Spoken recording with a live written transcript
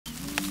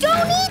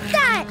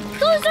that?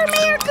 Those are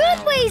Mayor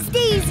Goodway's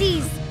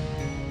daisies.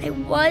 I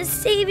was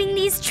saving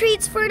these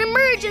treats for an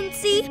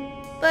emergency,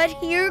 but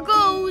here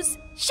goes.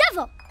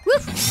 Shovel!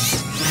 Woof!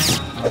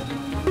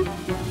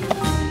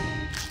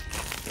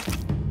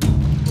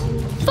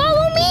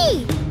 Follow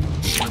me!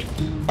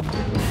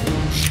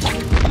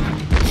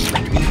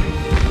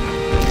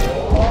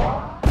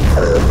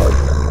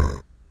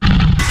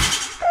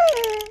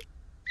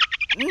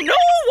 No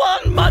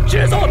one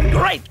munches on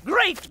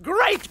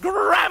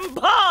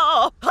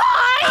great-great-great-grandpa!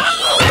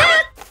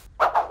 Hi!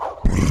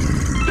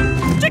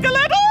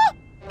 Tickle-ettle?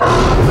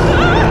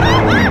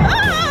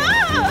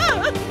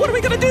 What are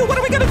we gonna do? What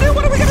are we gonna do?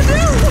 What are we gonna do?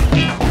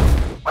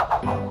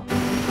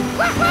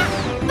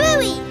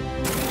 Booey!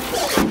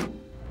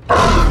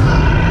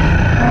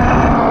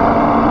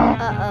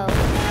 Uh-oh.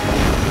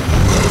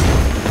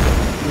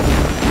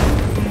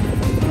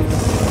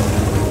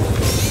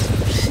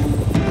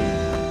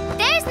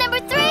 There's number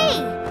 3!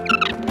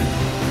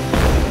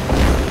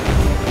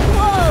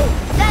 Whoa!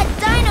 That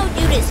dino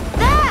dude is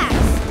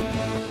fast!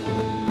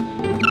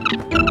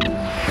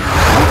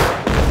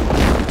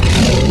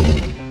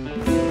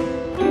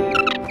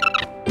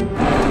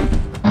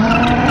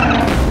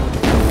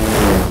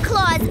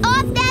 Claws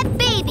off that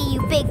baby,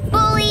 you big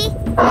bully!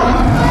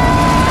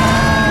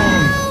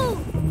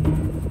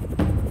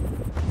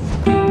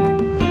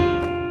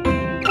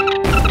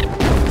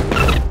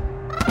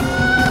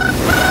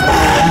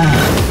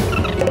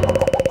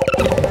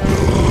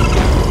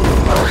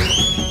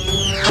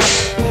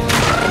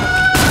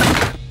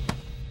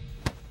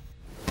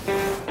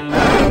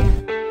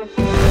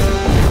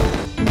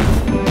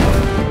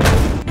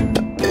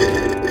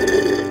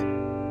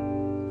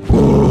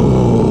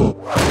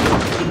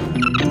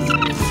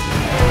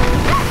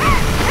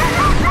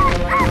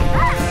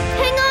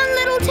 Hang on,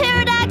 little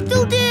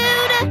pterodactyl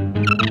dude!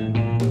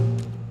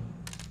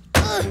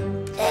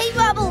 Hey,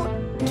 Rubble,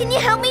 can you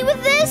help me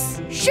with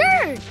this?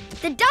 Sure!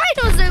 The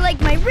dinos are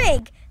like my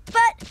rig,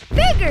 but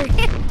bigger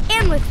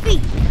and with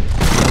feet.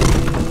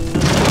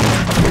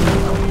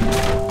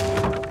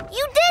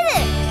 You did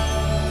it!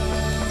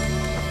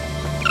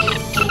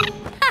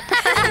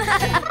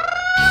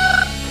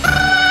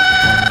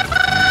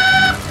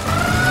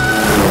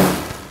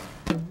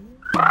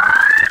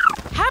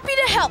 Happy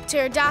to help,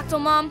 Pterodactyl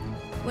Mom.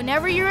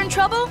 Whenever you're in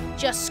trouble,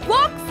 just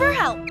squawk for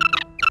help.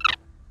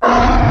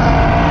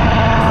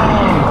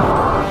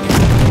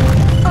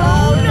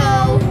 Oh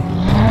no!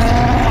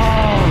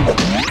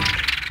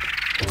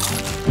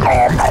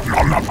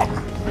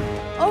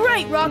 All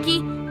right,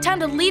 Rocky, time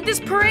to lead this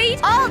parade.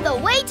 All the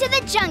way to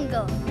the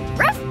jungle.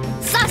 Ruff!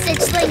 Sausage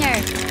slinger!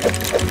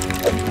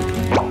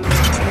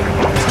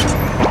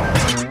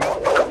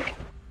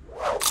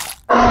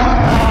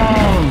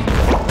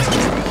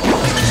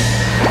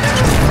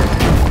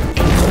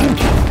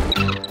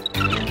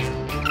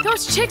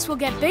 Those chicks will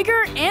get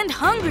bigger and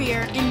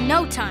hungrier in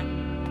no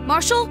time.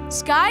 Marshall,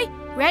 Skye,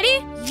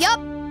 ready? Yup.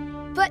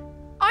 But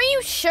are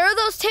you sure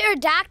those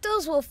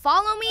pterodactyls will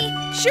follow me?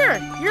 Sure,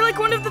 you're like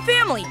one of the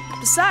family.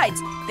 Besides,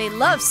 they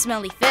love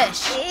smelly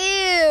fish.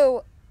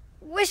 Ew.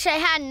 Wish I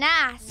hadn't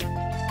asked.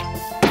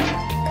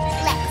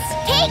 Let's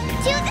take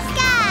to the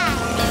sky.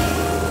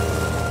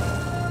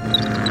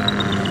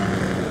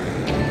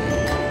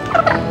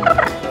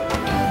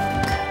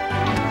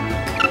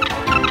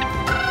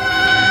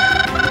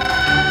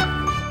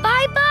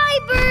 Bye-bye,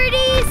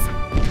 birdies.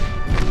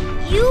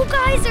 You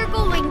guys are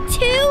going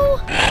too?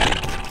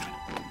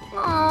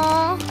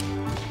 Aww.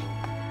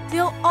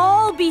 They'll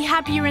all be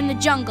happier in the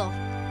jungle.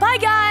 Bye,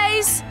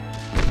 guys.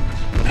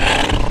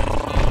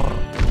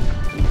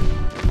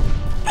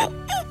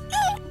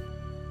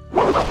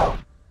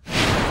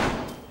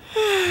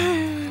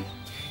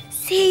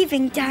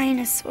 Saving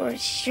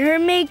dinosaurs sure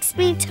makes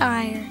me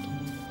tired.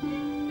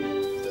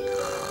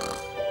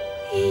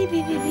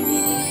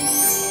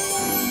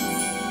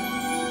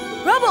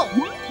 Rubble!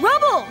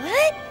 Rubble!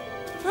 What?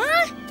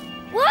 Huh?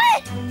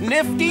 What?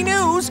 Nifty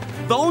news!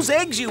 Those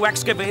eggs you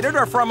excavated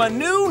are from a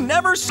new,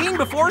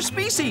 never-seen-before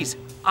species.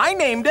 I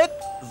named it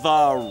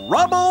the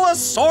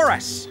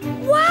Rubbleosaurus.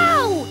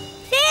 Wow!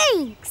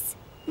 Thanks!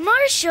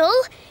 Marshall,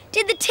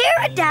 did the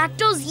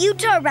pterodactyls,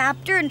 Utah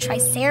raptor, and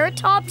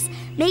triceratops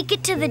make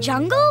it to the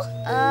jungle?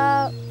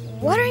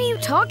 What are you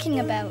talking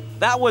about?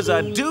 That was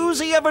a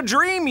doozy of a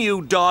dream,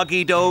 you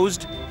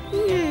doggy-dozed.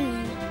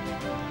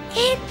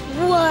 It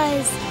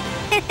was.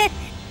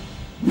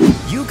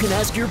 You can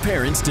ask your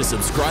parents to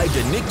subscribe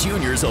to Nick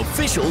Jr.'s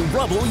official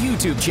Rubble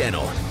YouTube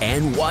channel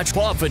and watch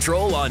PAW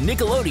Patrol on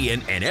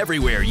Nickelodeon and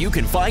everywhere you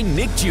can find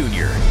Nick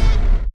Jr.